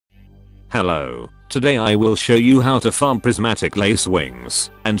Hello, today I will show you how to farm Prismatic Lacewings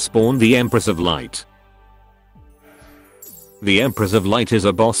and spawn the Empress of Light. The Empress of Light is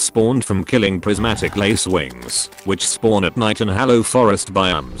a boss spawned from killing Prismatic Lacewings, which spawn at night in hollow forest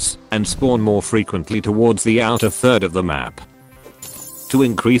biomes and spawn more frequently towards the outer third of the map. To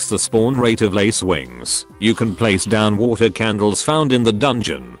increase the spawn rate of Lacewings, you can place down water candles found in the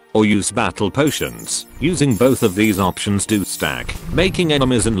dungeon, or use battle potions. Using both of these options do stack, making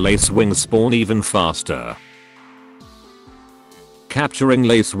enemies and Lacewings spawn even faster. Capturing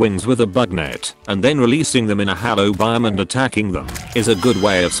Lacewings with a bug net, and then releasing them in a hollow biome and attacking them, is a good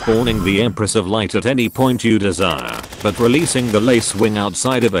way of spawning the Empress of Light at any point you desire, but releasing the Lacewing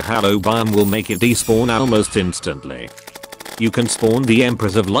outside of a hollow biome will make it despawn almost instantly. You can spawn the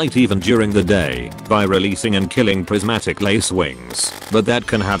Empress of Light even during the day by releasing and killing Prismatic Lacewings, but that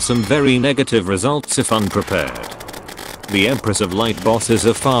can have some very negative results if unprepared. The Empress of Light boss is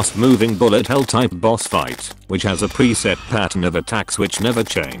a fast moving bullet hell type boss fight, which has a preset pattern of attacks which never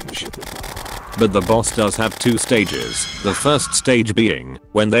change. But the boss does have two stages, the first stage being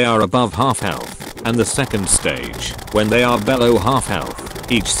when they are above half health, and the second stage when they are below half health.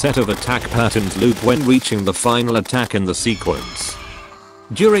 Each set of attack patterns loop when reaching the final attack in the sequence.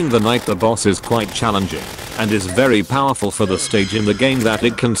 During the night the boss is quite challenging and is very powerful for the stage in the game that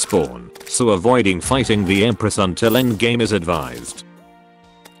it can spawn, so avoiding fighting the Empress until endgame is advised.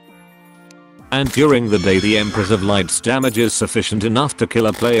 And during the day the Empress of Light's damage is sufficient enough to kill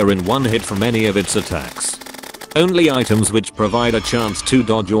a player in one hit from any of its attacks. Only items which provide a chance to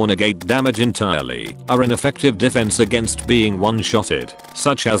dodge or negate damage entirely are an effective defense against being one-shotted,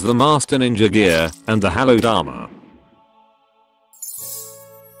 such as the Master Ninja gear and the hallowed armor.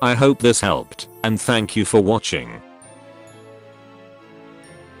 I hope this helped, and thank you for watching.